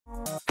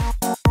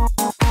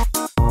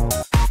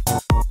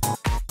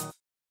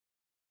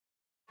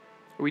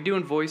Are we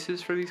doing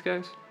voices for these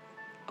guys?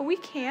 We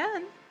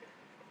can,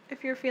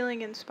 if you're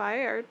feeling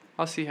inspired.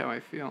 I'll see how I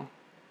feel.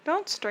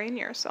 Don't strain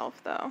yourself,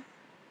 though.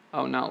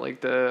 Oh, not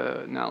like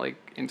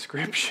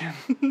Inscription.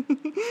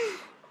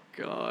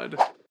 God.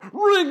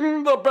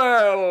 Ring the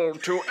bell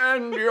to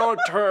end your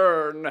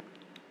turn.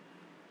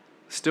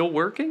 Still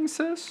working,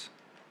 sis?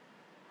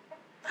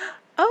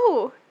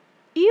 Oh,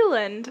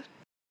 Eland.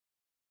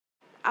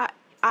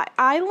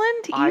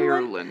 Island?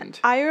 Ireland.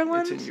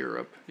 Ireland? It's in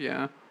Europe,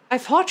 yeah. I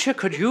thought you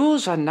could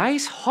use a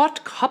nice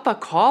hot cup of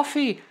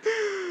coffee.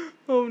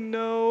 Oh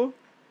no.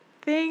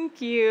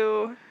 Thank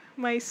you,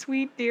 my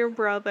sweet dear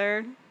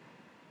brother.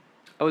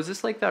 Oh, is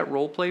this like that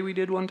role play we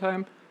did one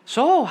time?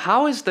 So,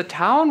 how is the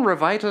town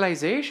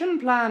revitalization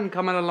plan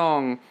coming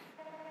along?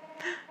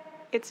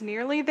 It's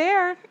nearly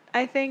there,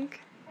 I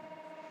think.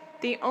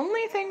 The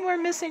only thing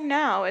we're missing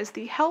now is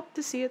the help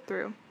to see it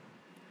through.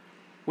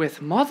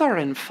 With mother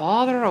and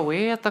father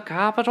away at the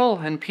capital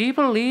and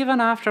people leaving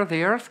after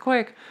the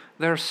earthquake,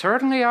 there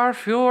certainly are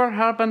fewer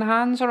helping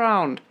hands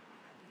around.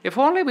 If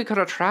only we could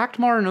attract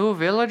more new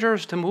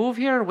villagers to move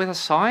here with a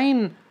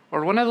sign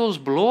or one of those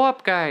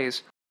blow-up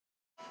guys.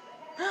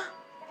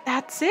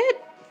 That's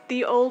it!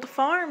 The old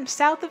farm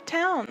south of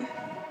town.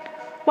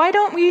 Why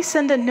don't we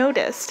send a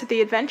notice to the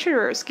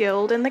Adventurers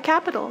Guild in the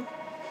capital?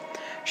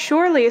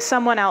 Surely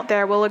someone out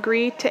there will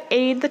agree to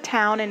aid the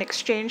town in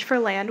exchange for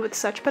land with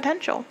such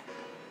potential.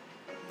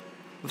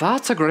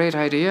 That's a great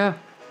idea.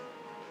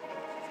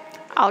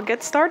 I'll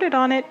get started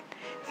on it.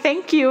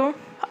 Thank you,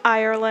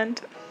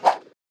 Ireland.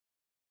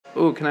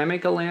 Ooh, can I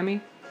make a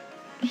lammy?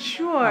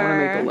 Sure. I want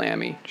to make a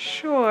lammy.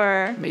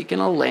 Sure. Making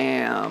a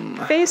lamb.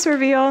 Face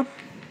reveal.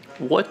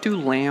 What do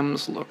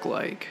lambs look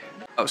like?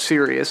 Oh,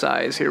 serious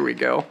eyes. Here we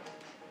go.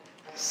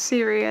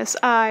 Serious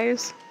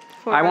eyes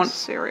for a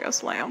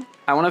serious lamb.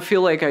 I want to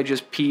feel like I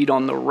just peed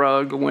on the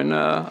rug when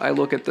I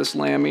look at this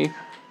lammy.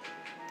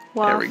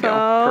 Waffle. There we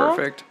go.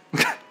 Perfect.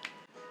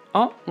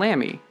 Oh,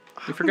 lammy.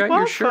 You forgot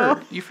your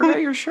shirt. You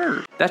forgot your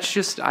shirt. That's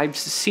just, I've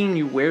seen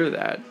you wear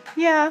that.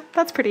 Yeah,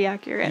 that's pretty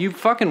accurate. You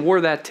fucking wore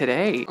that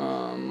today.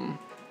 Well,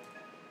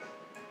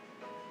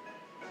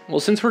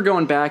 since we're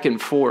going back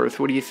and forth,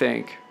 what do you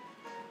think?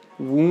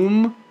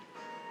 Womb?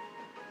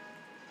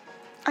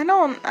 I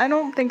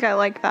don't think I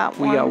like that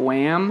one. We got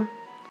wham.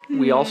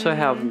 We also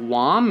have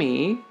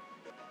whammy,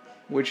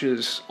 which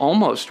is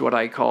almost what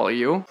I call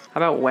you. How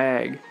about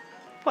wag?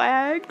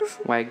 Wags?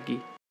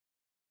 Waggy.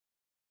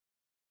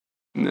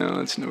 No,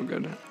 that's no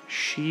good.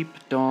 Sheep,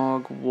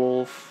 dog,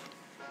 wolf.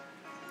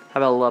 How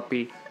about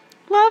luppy?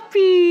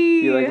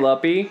 Luppy! You like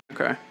luppy?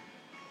 Okay.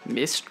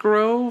 Mist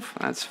Grove?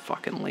 That's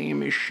fucking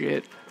lame as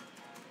shit.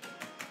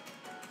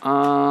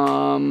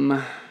 How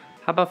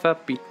about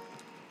Feppy?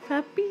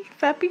 Feppy?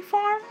 Feppy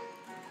Farm?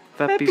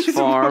 Feppy's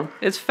farm.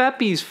 It's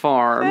Feppy's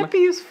farm.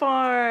 Feppy's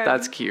farm.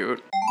 That's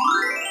cute.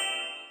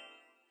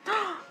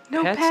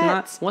 No pets.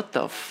 Not, what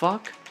the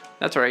fuck?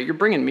 That's alright, you're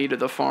bringing me to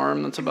the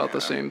farm. That's about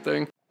the same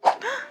thing.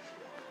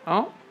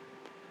 Oh.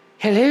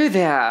 Hello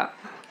there.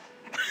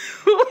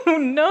 Oh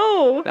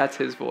no. That's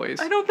his voice.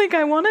 I don't think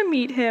I want to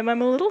meet him.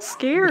 I'm a little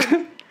scared.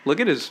 Look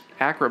at his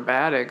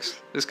acrobatics.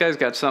 This guy's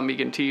got something he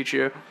can teach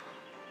you.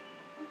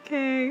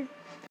 Okay.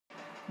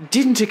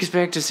 Didn't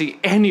expect to see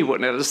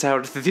anyone else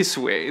out this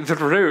way. The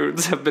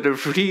roads have been a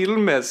real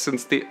mess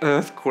since the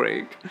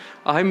earthquake.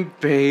 I'm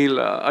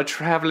Balor, a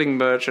traveling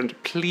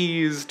merchant,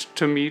 pleased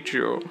to meet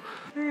you.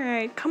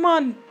 Alright, come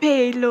on,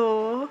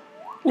 Balor.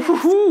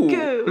 Woohoo!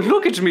 Go.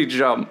 Look at me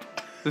jump.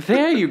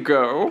 There you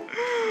go.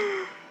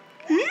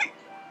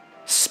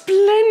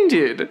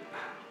 Splendid.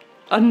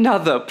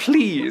 Another,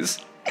 please.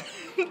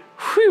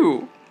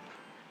 Whew.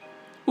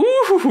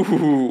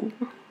 Ooh.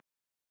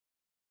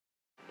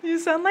 You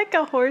sound like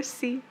a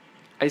horsey.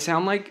 I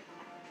sound like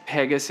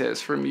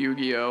Pegasus from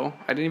Yu-Gi-Oh!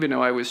 I didn't even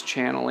know I was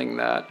channeling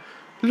that.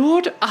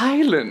 Lord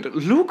Island,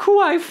 look who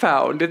I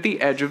found at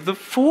the edge of the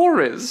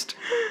forest.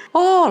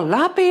 Oh,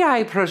 Lappy,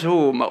 I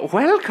presume.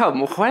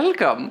 Welcome,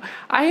 welcome.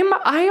 I'm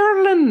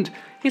Ireland.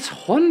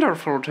 It's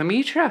wonderful to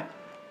meet you.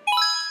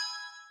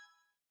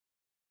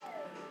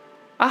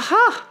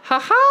 Aha,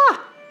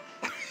 ha-ha.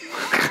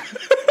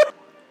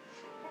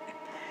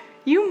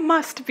 You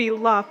must be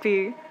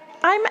Loppy.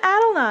 I'm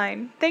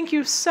Adeline. Thank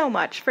you so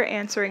much for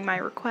answering my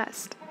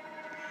request.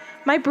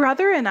 My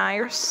brother and I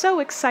are so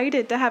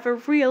excited to have a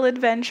real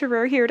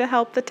adventurer here to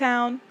help the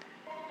town.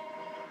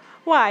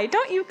 Why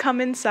don't you come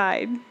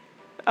inside?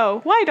 Oh,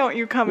 why don't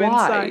you come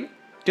inside?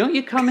 Don't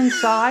you come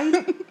inside?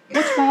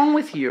 What's wrong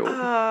with you?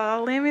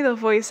 Lammy the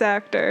voice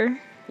actor.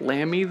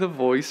 Lammy the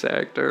voice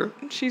actor.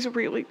 She's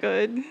really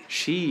good.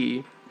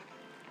 She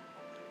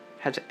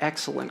has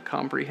excellent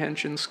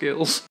comprehension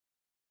skills.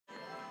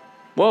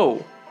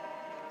 Whoa.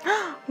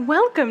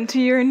 Welcome to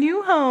your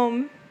new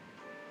home.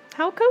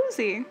 How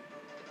cozy.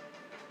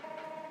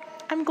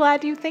 I'm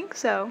glad you think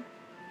so.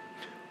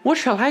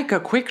 Would you like a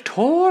quick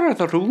tour of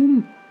the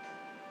room?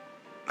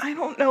 I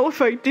don't know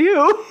if I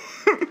do.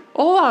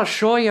 Oh, I'll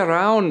show you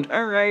around.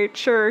 All right,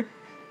 sure.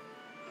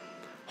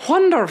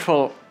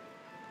 Wonderful.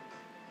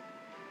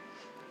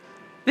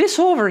 This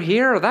over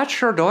here,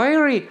 that's your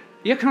diary.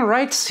 You can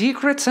write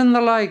secrets and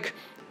the like.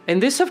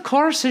 And this, of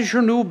course, is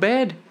your new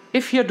bed.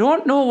 If you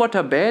don't know what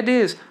a bed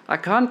is, I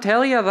can't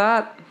tell you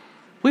that.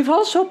 We've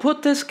also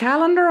put this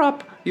calendar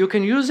up. You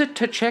can use it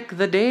to check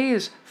the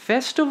days,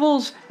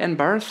 festivals, and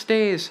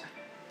birthdays.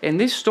 And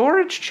this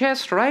storage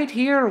chest right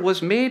here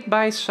was made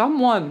by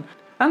someone.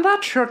 And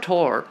that's your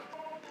tour.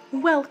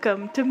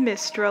 Welcome to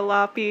Mistria,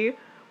 Loppy.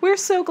 We're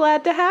so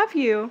glad to have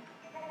you.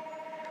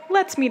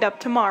 Let's meet up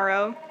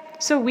tomorrow,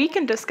 so we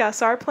can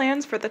discuss our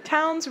plans for the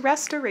town's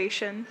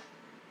restoration.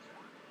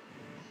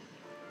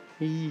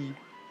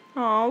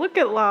 Aw, look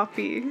at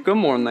Loppy. Good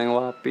morning,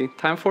 Loppy.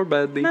 Time for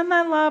bed.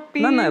 Night,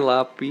 Loppy. Night,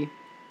 Loppy.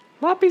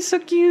 Loppy's so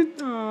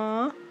cute.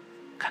 Aw.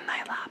 Good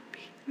night,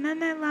 Loppy.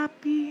 Night,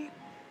 Loppy.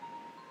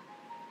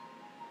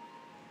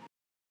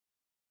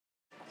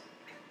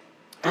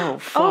 Oh,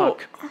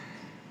 fuck.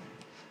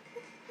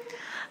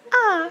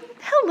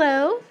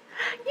 Hello.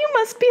 You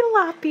must be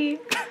Loppy.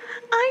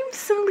 I'm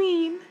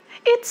Celine.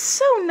 It's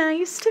so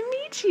nice to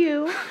meet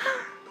you.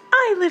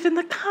 I live in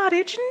the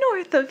cottage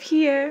north of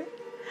here.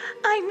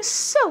 I'm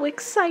so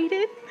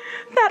excited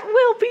that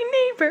we'll be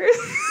neighbors.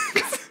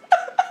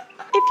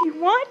 If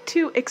you want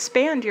to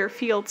expand your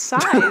field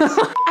size,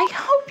 I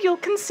hope you'll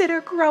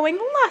consider growing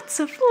lots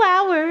of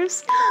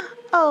flowers.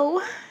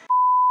 Oh.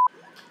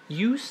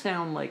 You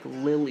sound like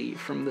Lily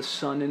from the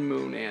Sun and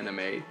Moon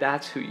anime.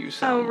 That's who you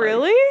sound like. Oh,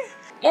 really?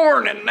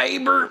 Morning,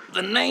 neighbor.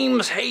 The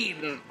name's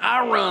Hayden.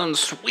 I run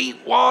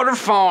Sweetwater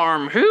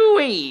Farm,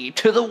 hooey,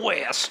 to the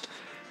west.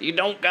 You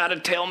don't gotta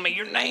tell me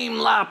your name,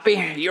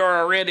 Loppy. You're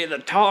already the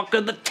talk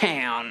of the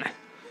town.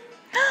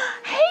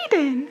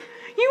 Hayden,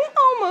 you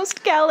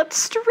almost galloped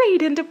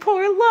straight into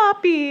poor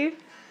Loppy.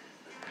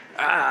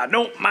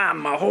 Don't mind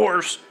my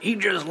horse. He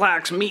just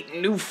likes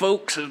meeting new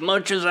folks as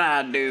much as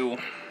I do.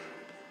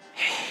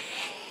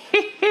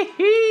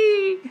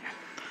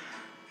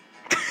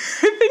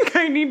 I think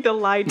I need to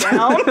lie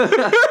down.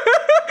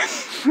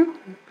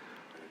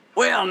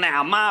 Well,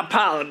 now, my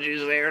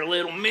apologies there,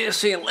 little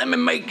missy. Let me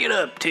make it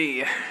up to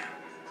you.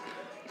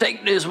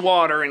 Take this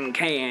watering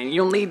can.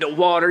 You'll need to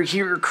water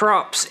your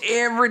crops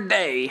every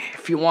day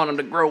if you want them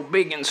to grow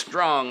big and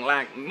strong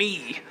like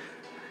me.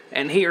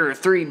 And here are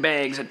 3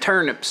 bags of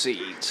turnip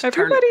seeds.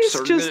 Everybody's Turnips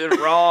are just good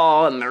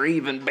raw, and they're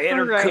even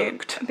better All right.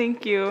 cooked.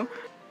 Thank you.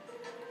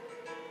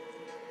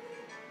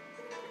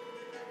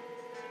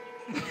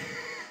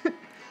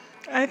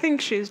 I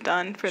think she's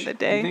done for the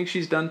day. You think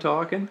she's done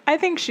talking? I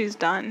think she's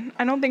done.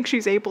 I don't think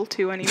she's able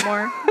to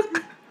anymore.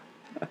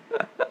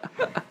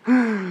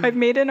 I've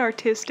made an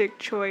artistic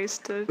choice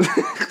to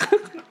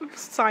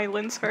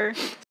silence her.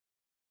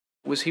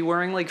 Was he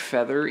wearing like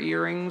feather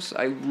earrings?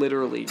 I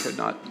literally could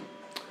not.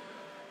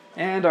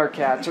 And our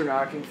cats are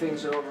knocking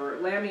things over.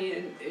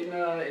 Lammy,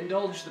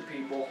 indulge the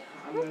people.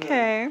 I'm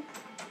Okay.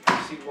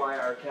 gonna see why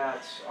our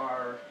cats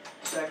are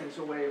seconds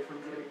away from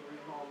getting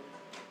home.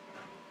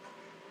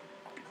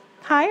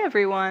 Hi,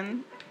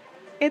 everyone.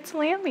 It's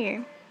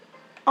Lammy.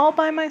 All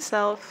by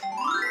myself.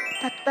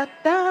 Da da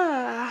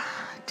da.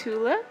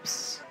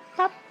 Tulips.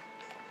 Pop.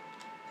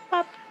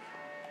 Pop.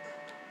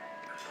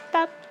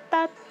 Da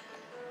da.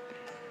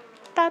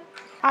 Da.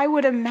 I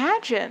would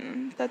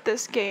imagine that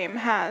this game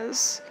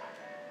has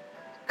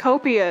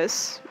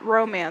copious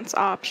romance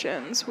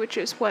options, which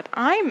is what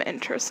I'm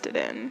interested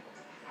in,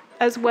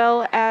 as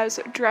well as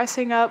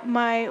dressing up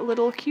my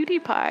little cutie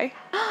pie.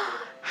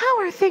 How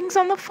are things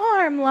on the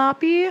farm,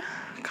 Loppy?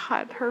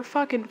 God, her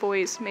fucking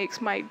voice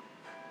makes my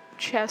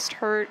chest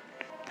hurt.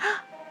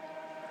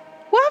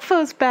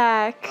 Wafo's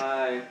back!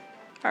 Hi.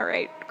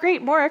 Alright,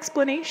 great, more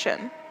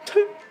explanation.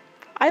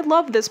 I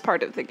love this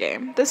part of the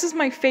game. This is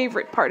my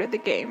favorite part of the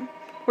game,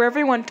 where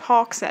everyone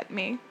talks at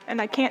me,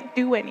 and I can't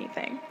do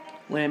anything.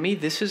 Lammy,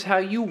 this is how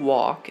you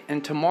walk,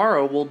 and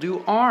tomorrow we'll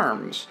do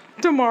arms.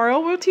 Tomorrow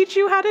we'll teach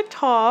you how to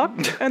talk,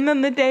 and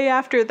then the day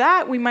after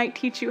that we might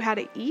teach you how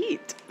to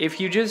eat. If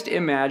you just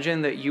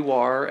imagine that you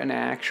are an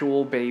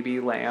actual baby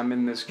lamb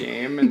in this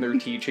game, and they're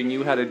teaching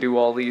you how to do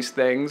all these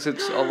things,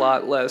 it's a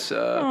lot less,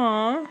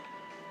 Aww.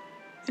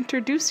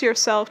 Introduce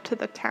yourself to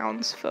the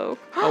townsfolk.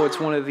 Oh, it's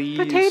one of these.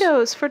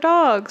 Potatoes for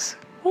dogs.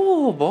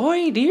 Oh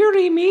boy,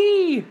 dearie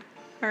me.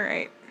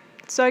 Alright.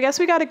 So I guess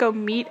we gotta go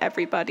meet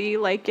everybody,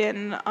 like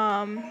in,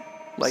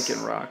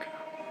 Lichen Rock.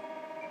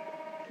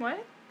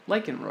 What?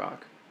 Lichen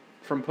Rock.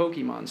 From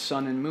Pokemon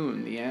Sun and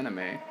Moon, the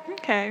anime.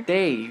 Okay.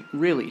 They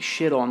really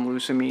shit on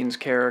Lucamine's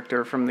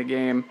character from the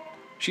game.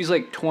 She's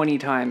like 20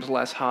 times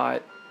less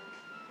hot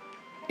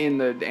in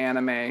the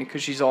anime,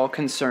 because she's all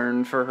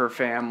concerned for her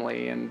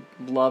family and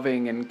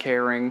loving and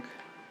caring.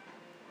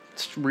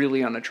 It's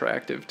really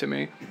unattractive to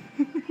me.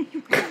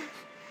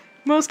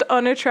 Most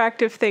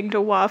unattractive thing to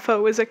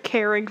Wafo is a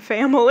caring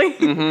family.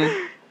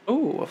 Mm-hmm.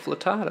 Oh, a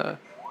frittata.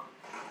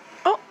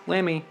 Oh.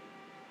 Lammy.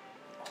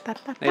 Da,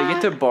 da, Now you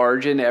get da. to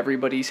barge into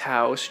everybody's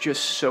house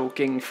just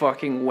soaking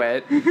fucking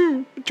wet.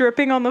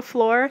 Dripping on the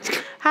floor.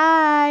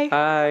 Hi.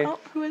 Hi. Oh,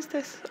 who is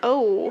this?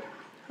 Oh.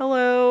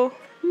 Hello.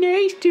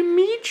 Nice to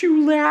meet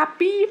you,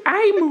 Lappy.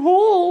 I'm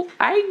Hole.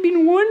 I've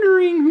been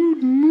wondering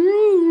who'd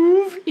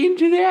move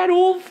into that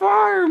old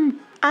farm.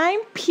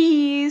 I'm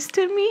pleased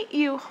to meet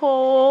you,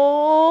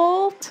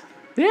 Holt.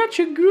 That's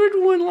a good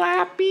one,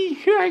 Lappy.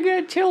 I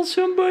gotta tell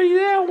somebody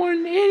that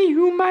one.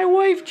 Anywho, my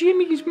wife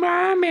Jimmy's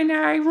mom and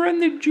I run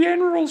the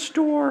general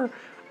store.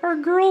 Our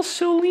girls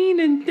Celine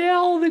and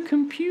Dell, the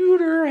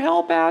computer,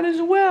 help out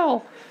as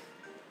well.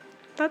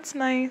 That's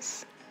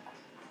nice.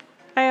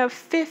 I have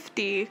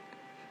 50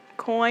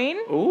 coin.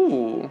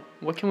 Ooh,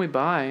 what can we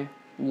buy?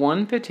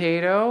 1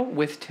 potato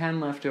with 10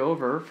 left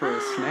over for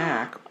a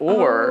snack,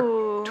 or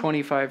Oh.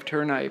 25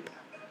 turnip.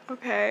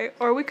 Okay,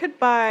 or we could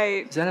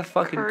buy Is that a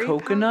fucking curry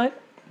coconut?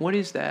 What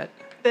is that?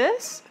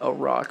 this. Oh,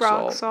 rock Rock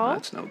salt. salt?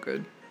 That's no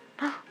good.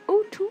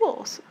 Ooh,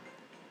 tools.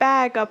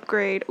 Bag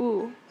upgrade.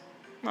 Ooh.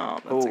 Oh,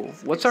 that's Oh,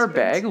 what's our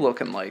bag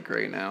looking like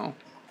right now?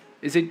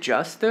 Is it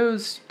just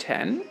those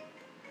 10?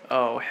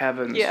 Oh,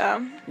 heavens.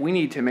 Yeah. We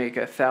need to make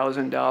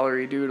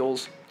 $1,000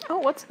 doodles. Oh,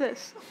 what's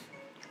this?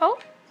 Oh.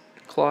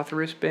 Cloth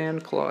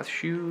wristband, cloth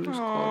shoes, cloth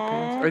Aw,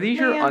 pants. Are these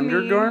your Mammy.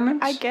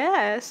 undergarments? I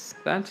guess.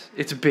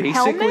 It's basically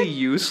Helmet?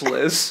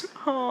 useless.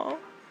 Oh.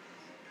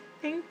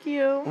 Thank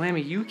you.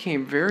 Lammy, you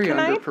came very Can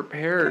I-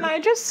 underprepared. Can I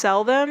just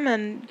sell them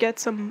and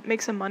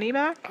make some money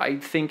back? I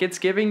think it's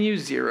giving you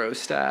 0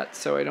 stats,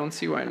 so I don't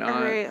see why not.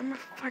 Alright, I'm gonna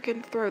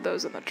fucking throw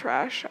those in the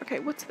trash. Okay,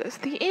 what's this?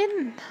 The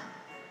inn.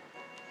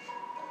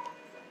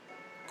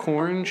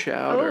 Corn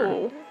chowder.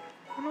 Oh.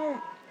 I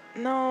don't.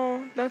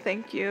 No,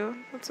 thank you.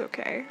 That's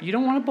okay. You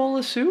don't want a bowl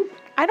of soup?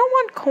 I don't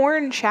want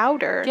corn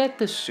chowder. Get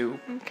the soup.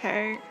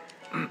 Okay.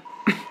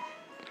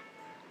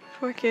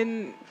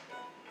 Fucking.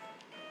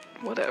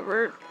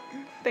 Whatever.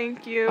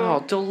 Thank you.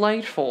 Oh,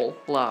 delightful,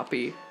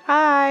 Loppy.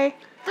 Hi.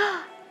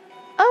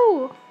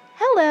 Oh,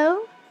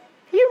 hello.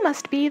 You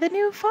must be the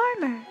new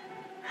farmer.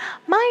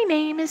 My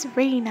name is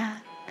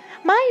Raina.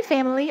 My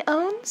family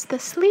owns the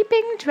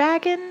Sleeping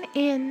Dragon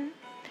Inn.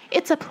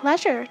 It's a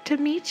pleasure to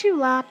meet you,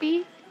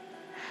 Loppy.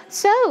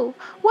 So,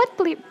 what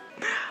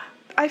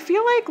I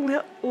feel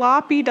like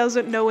Loppy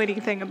doesn't know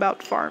anything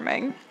about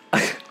farming.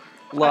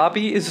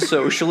 Loppy is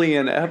socially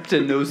inept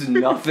and knows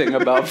nothing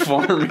about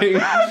farming.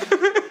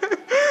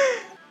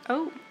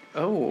 Oh.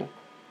 Oh,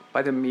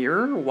 by the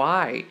mirror?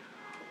 Why?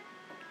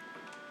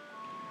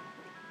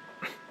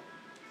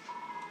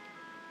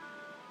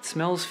 It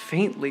smells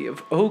faintly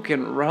of oak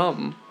and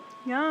rum.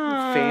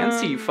 Yeah.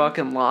 Fancy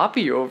fucking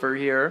Loppy over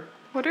here.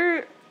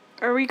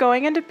 Are we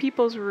going into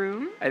people's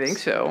room? I think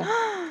so.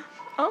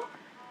 Oh.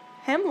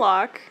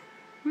 Hemlock.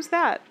 Who's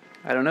that?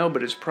 I don't know,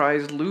 but his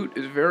prized loot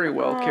is very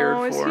well cared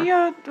Oh, for. is he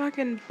a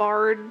fucking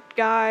bard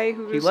guy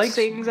who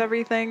sings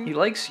everything? He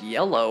likes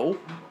yellow.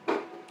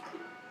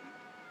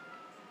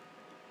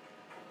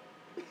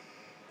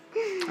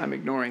 I'm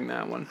ignoring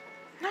that one.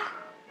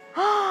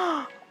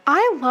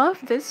 I love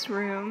this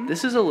room.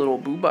 This is a little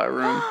booba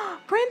room.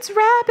 Prince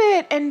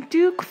Rabbit and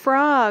Duke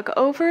Frog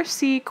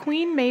oversee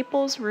Queen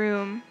Maple's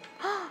room.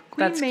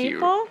 Queen That's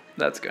Maple? cute.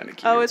 That's kind of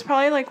cute. Oh, it's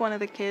probably like one of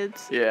the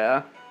kids.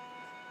 Yeah.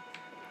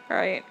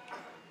 Alright.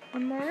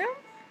 One more room?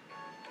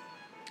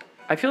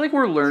 I feel like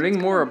we're learning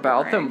Sounds more kinda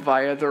about them boring.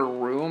 via their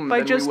room By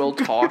than just- we will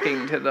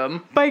talking to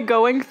them. By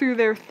going through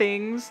their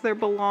things, their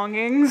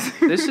belongings.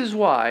 This is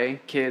why,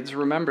 kids,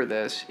 remember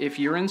this. If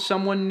you're in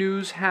someone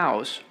new's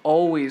house,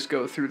 always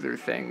go through their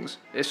things,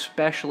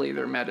 especially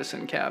their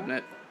medicine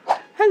cabinet.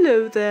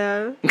 Hello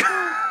there.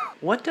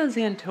 What does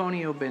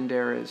Antonio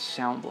Banderas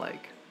sound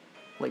like?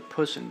 Like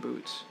Puss in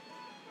Boots.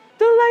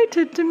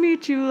 Delighted to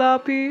meet you,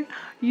 Loppy.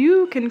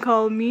 You can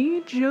call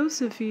me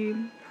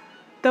Josephine.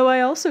 Though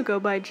I also go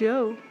by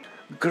Joe.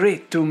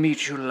 Great to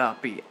meet you,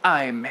 Loppy.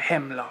 I'm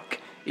Hemlock.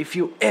 If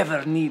you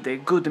ever need a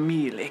good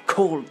meal, a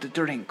cold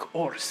drink,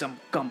 or some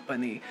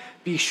company,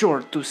 be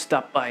sure to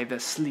stop by the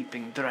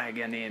Sleeping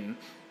Dragon Inn.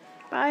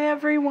 Bye,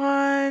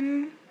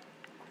 everyone.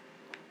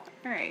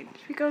 Alright,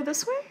 should we go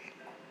this way?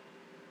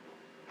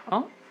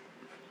 Oh,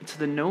 it's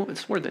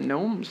where the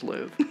gnomes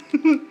live.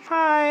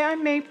 Hi,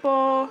 I'm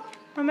Maple.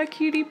 I'm a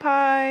cutie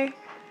pie.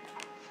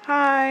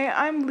 Hi,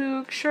 I'm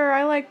Luke. Sure,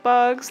 I like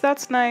bugs.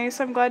 That's nice.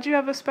 I'm glad you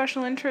have a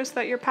special interest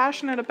that you're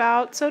passionate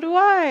about. So do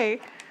I.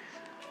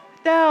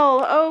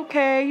 Dell,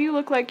 okay, you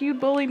look like you'd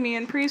bully me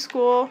in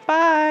preschool.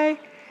 Bye.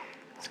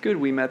 It's good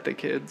we met the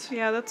kids.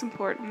 Yeah, that's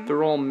important.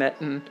 They're all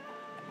metin.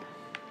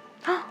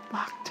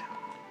 Locked.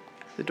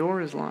 The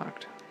door is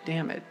locked.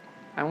 Damn it.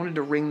 I wanted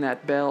to ring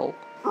that bell.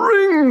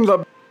 Ring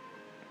the...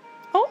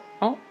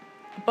 Oh,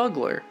 a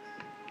bugler.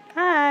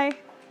 Hi.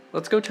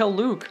 Let's go tell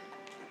Luke.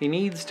 He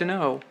needs to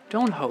know.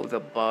 Don't hoe the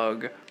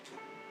bug.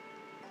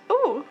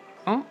 Ooh.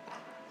 Oh,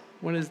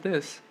 what is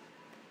this?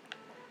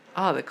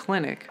 Ah, the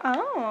clinic.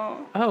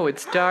 Oh. Oh,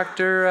 it's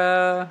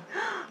Dr.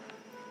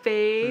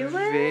 Valen?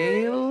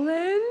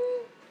 Valen?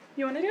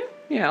 You want to do it?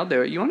 Yeah, I'll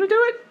do it. You want to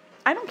do it?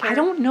 I don't care. I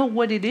don't know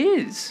what it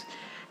is.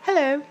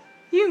 Hello.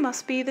 You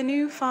must be the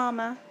new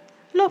farmer.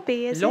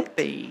 Loppy, is it?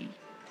 Loppy.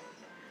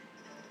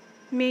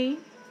 Me?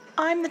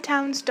 I'm the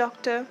town's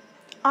doctor.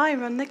 I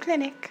run the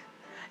clinic.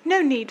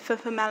 No need for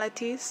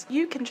formalities.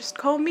 You can just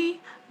call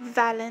me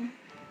Valen.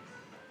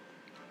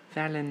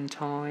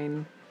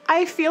 Valentine.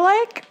 I feel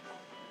like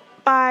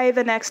by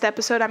the next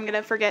episode, I'm going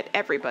to forget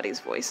everybody's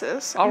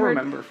voices. I'll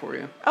remember for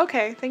you.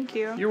 Okay, thank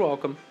you. You're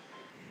welcome.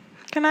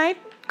 Can I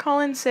call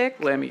in sick?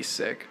 Lemmy's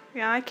sick.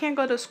 Yeah, I can't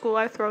go to school.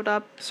 I throwed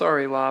up.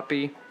 Sorry,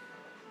 Loppy.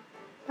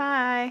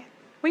 Bye.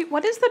 Wait,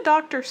 what is the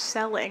doctor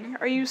selling?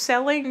 Are you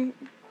selling...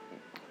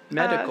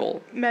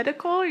 Medical.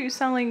 Medical? Are you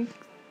selling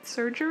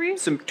surgery?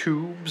 Some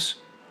tubes.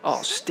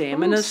 Oh,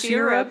 stamina Ooh,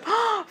 syrup.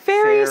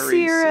 Fairy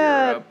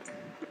syrup.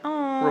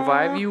 Aww.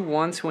 Revive you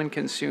once when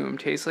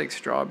consumed. Tastes like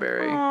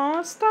strawberry.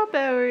 Aw,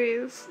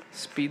 strawberries.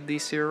 Speedly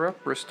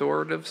syrup.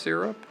 Restorative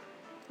syrup.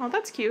 Oh,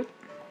 that's cute.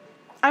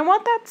 I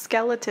want that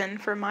skeleton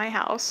for my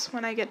house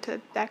when I get to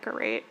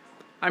decorate.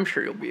 I'm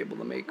sure you'll be able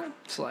to make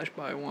 /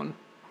 buy one.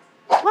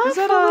 Waffle. Is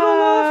that a little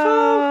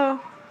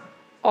waffle?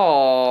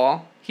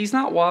 Aw. He's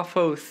not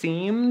waffle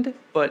themed,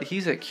 but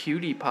he's a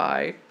cutie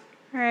pie.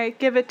 Alright,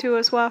 give it to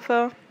us,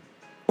 Waffo.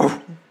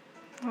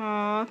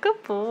 Aw,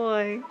 good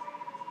boy.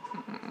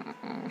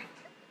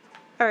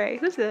 Alright,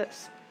 who's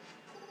this?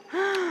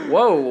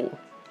 Whoa.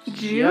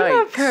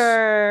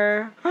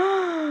 Juniper.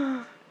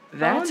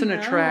 That's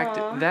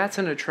Oh, That's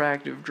an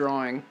attractive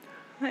drawing.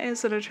 That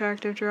is an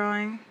attractive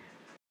drawing.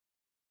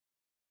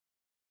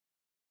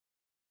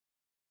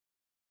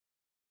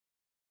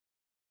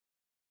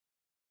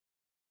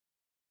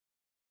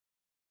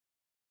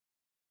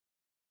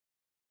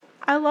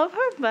 I love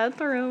her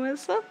bedroom.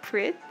 It's so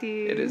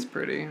pretty. It is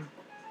pretty.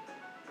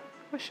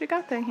 What she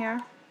got in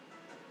here?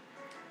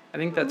 I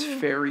think that's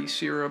fairy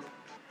syrup.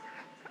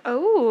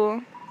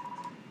 Oh.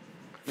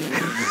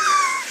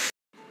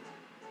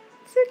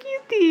 So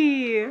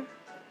cutie.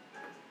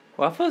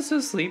 Waffle's so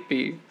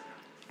sleepy.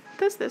 What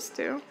does this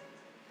do?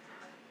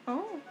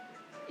 Oh.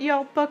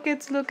 Your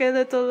pockets look a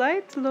little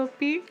light,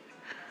 Loppy.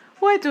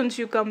 Why don't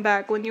you come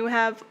back when you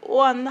have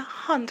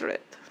 100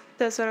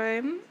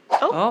 Desiree?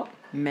 Oh,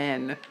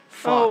 men.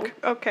 Fuck.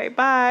 Oh, okay,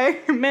 bye.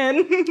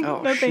 Men.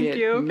 Oh, no, shit. thank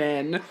you.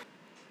 Men.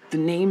 The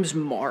name's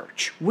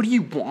March. What do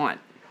you want?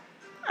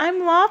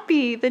 I'm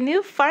Loppy, the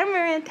new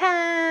farmer in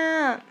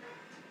town.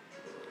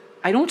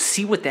 I don't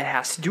see what that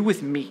has to do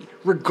with me.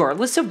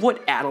 Regardless of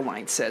what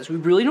Adeline says, we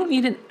really don't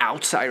need an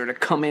outsider to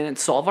come in and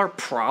solve our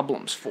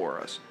problems for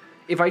us.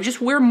 If I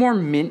just wear more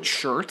mint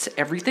shirts,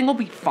 everything will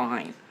be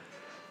fine.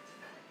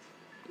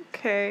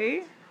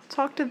 Okay,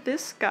 talk to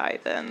this guy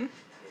then.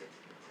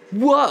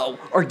 Whoa,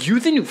 are you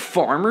the new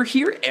farmer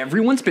here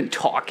everyone's been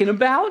talking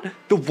about?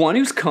 The one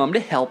who's come to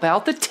help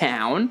out the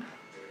town?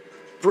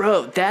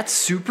 Bro, that's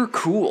super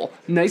cool.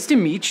 Nice to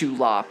meet you,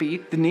 Loppy.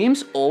 The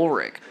name's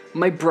Ulrich.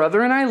 My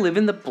brother and I live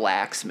in the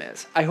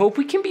blacksmiths. I hope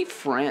we can be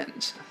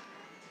friends.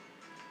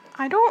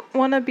 I don't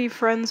want to be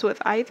friends with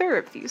either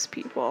of these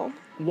people.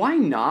 Why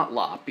not,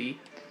 Loppy?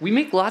 We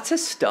make lots of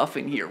stuff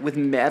in here with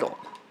metal.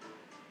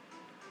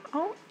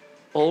 Oh.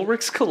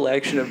 Ulrich's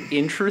collection of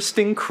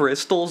interesting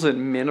crystals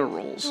and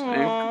minerals.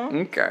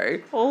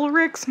 Okay.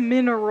 Ulrich's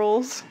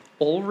minerals.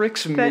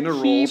 Ulrich's That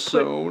minerals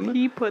zone.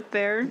 He put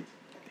there.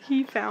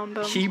 He found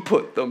them. He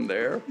put them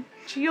there.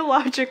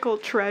 Geological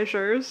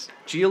treasures.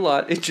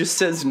 It just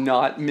says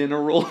not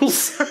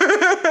minerals.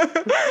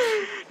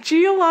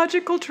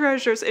 Geological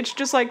treasures. It's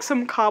just like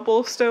some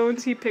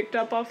cobblestones he picked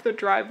up off the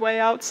driveway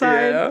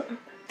outside. Yeah.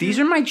 These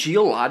are my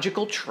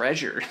geological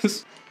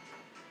treasures.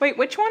 Wait,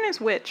 which one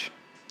is which?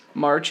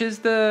 March is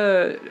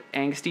the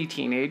angsty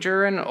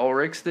teenager and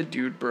Ulrich's the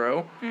dude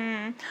bro.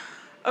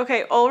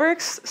 Okay,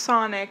 Ulrich's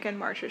Sonic and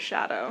March's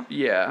Shadow.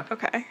 Yeah.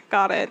 Okay,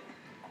 got it.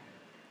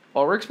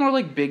 Ulrich's more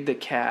like Big the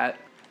Cat.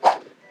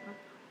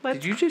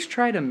 Did you just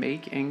try to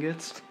make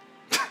ingots?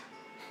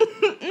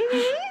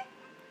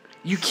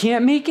 You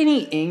can't make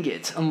any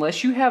ingots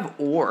unless you have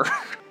ore.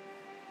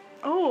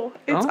 Oh,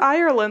 it's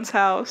Ireland's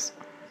house.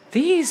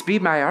 These be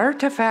my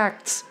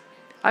artifacts.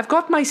 I've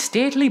got my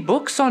stately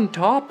books on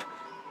top.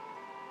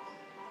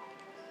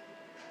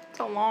 It's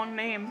a long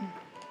name.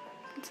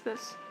 What's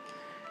this?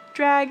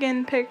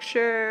 Dragon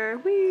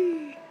picture.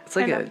 Whee! It's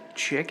like a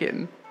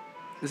chicken.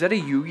 Is that a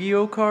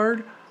Yu-Gi-Oh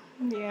card?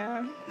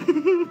 Yeah.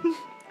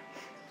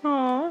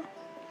 Aww.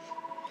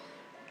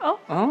 Oh.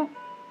 Oh.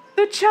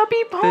 The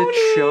chubby pony.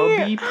 The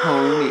chubby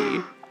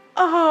pony.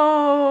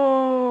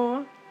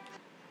 Oh.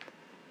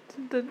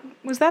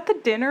 Was that the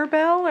dinner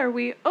bell? Or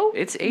we? Oh,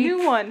 It's 8.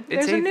 New one.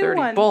 It's There's a new 8:30.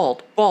 one.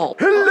 Bald.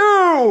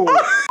 Hello!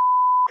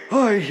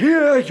 I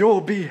hear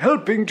you'll be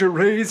helping to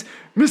raise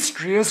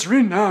Mistria's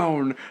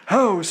renown.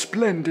 How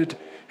splendid.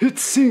 It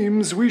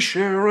seems we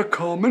share a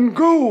common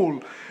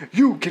goal.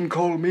 You can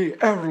call me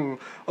Errol.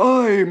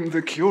 I'm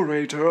the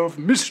curator of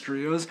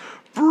Mistria's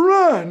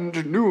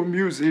brand new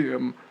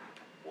museum.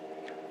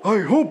 I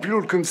hope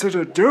you'll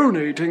consider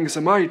donating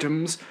some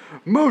items.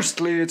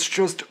 Mostly it's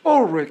just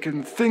Ulrich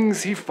and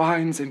things he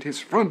finds in his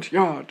front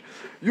yard.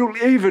 You'll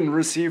even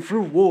receive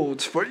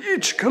rewards for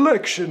each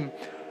collection.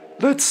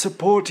 Let's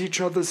support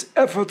each other's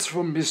efforts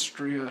for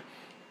Mistria.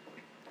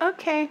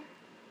 Okay.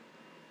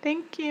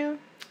 Thank you.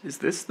 Is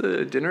this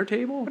the dinner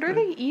table? What are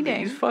they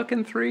eating? These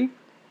fucking 3?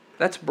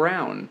 That's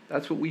brown.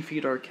 That's what we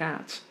feed our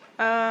cats.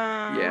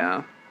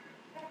 Yeah.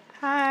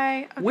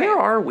 Hi. Okay. Where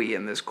are we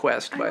in this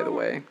quest, by the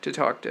way, to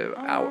talk to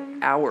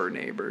our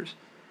neighbors?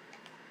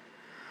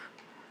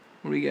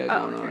 What do you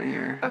got going on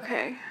here?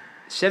 Okay.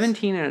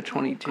 17 and a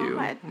 22. Oh,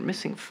 God. We're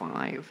missing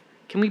 5.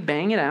 Can we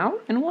bang it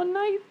out in one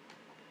night?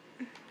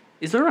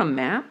 Is there a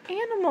map?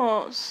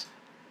 Animals.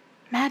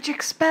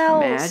 Magic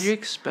spells.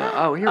 Magic spell.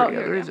 Oh, here we go.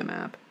 There is a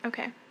map.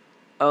 Okay.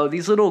 Oh,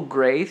 these little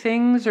gray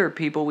things are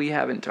people we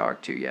haven't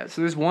talked to yet.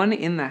 So there's one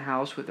in the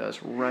house with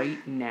us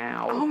right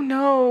now. Oh,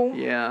 no.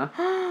 Yeah.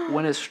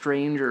 When a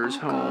stranger's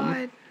home.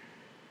 God.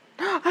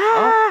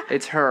 Oh,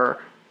 it's her.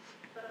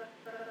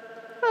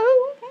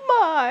 Oh,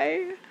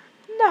 my.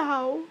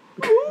 Now,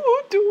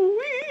 who do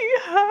we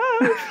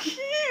have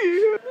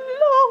here?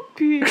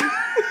 Loppy.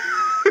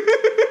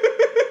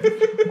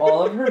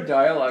 All of her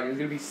dialogue is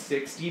going to be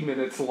 60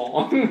 minutes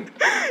long.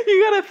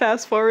 You gotta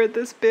fast forward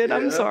this bit.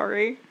 I'm Yeah.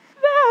 sorry.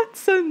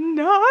 That's a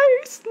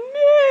nice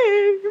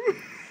name.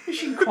 Is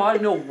she caught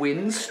in a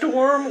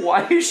windstorm?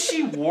 Why is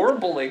she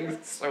warbling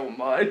so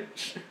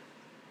much?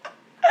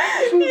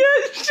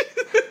 Yes.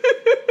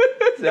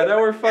 Is that how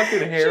her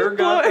fucking hair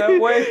got that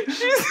way?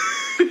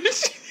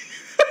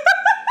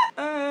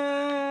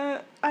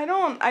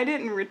 I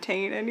didn't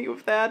retain any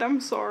of that. I'm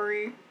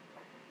sorry.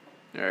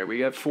 Alright, we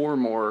got 4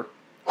 more.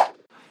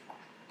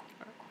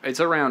 It's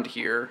around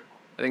here.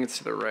 I think it's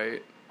to the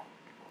right.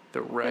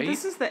 The right?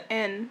 This is the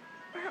inn.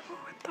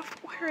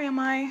 Where am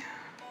I?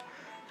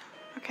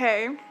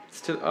 Okay.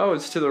 It's to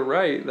the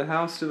right. The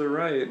house to the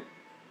right.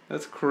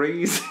 That's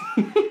crazy.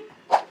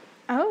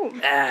 Oh.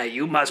 Ah,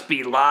 you must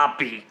be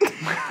Loppy.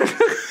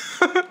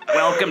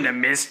 Welcome to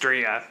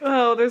Mistria.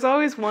 Oh, there's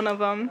always one of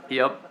them.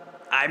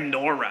 Yep. I'm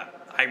Nora.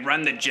 I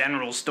run the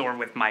general store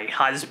with my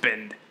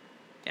husband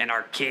and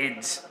our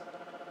kids.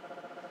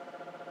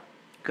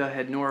 Go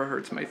ahead, Nora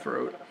hurts my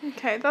throat.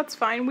 Okay, that's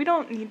fine. We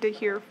don't need to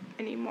hear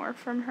any more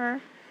from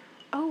her.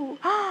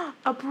 Oh,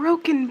 a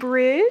broken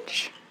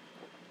bridge?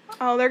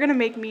 Oh, they're gonna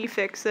make me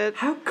fix it.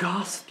 How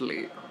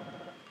ghastly.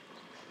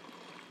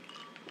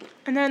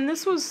 And then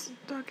this was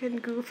fucking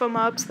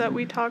goof-em-ups that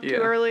we talked to Yeah.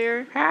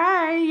 earlier.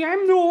 Hi,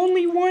 I'm the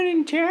only one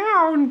in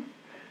town.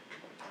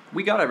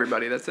 We got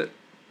everybody, that's it.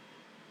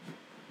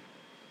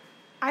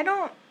 I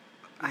don't...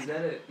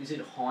 Is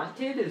it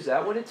haunted? Is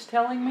that what it's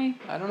telling me?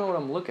 I don't know what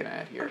I'm looking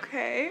at here.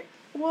 Okay.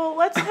 Well,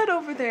 let's head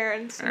over there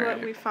and see what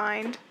Alright. we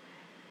find.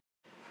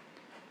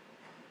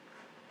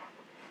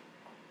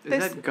 Is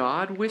This- that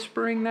God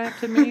whispering that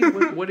to me?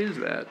 What is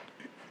that?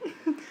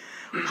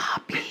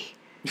 Poppy,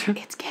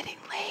 it's getting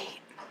late.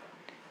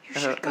 You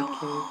should go okay.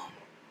 home.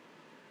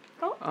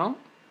 Oh?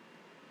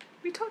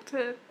 We talked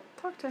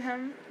to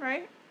him,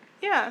 right?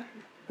 Yeah.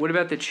 What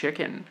about the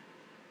chicken?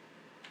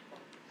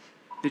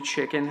 The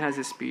chicken has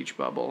a speech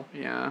bubble,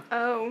 yeah.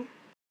 Oh.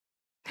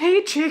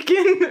 Hey,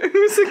 chicken.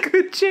 Who's a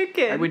good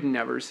chicken? I would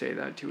never say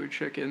that to a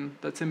chicken.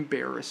 That's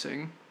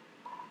embarrassing.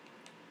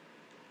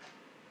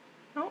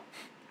 Oh.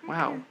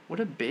 Wow, okay. what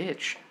a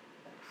bitch.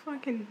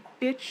 Fucking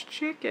bitch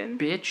chicken.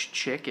 Bitch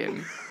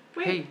chicken.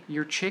 Wait. Hey,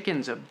 your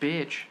chicken's a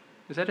bitch.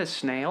 Is that a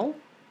snail?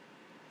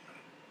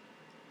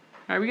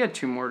 Alright, we got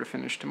 2 more to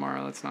finish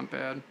tomorrow. That's not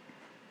bad.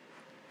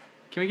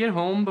 Can we get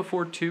home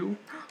before 2?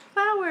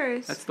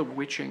 Flowers. That's the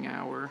witching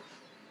hour.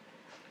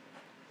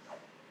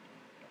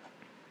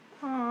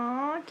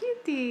 Aw,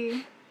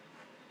 kitty.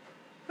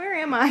 Where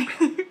am I?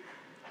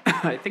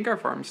 I think our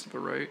farm's to the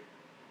right.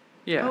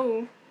 Yeah.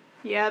 Oh.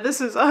 Yeah,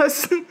 this is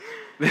us.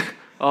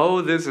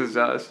 Oh, this is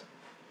us.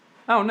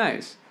 Oh,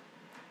 nice.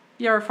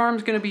 Yeah, our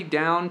farm's gonna be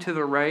down to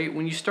the right.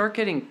 When you start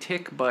getting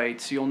tick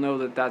bites, you'll know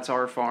that that's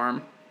our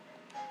farm.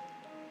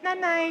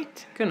 Night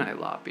night. Good night,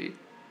 Loppy.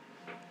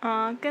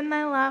 Aw, good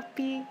night,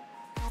 Lappy.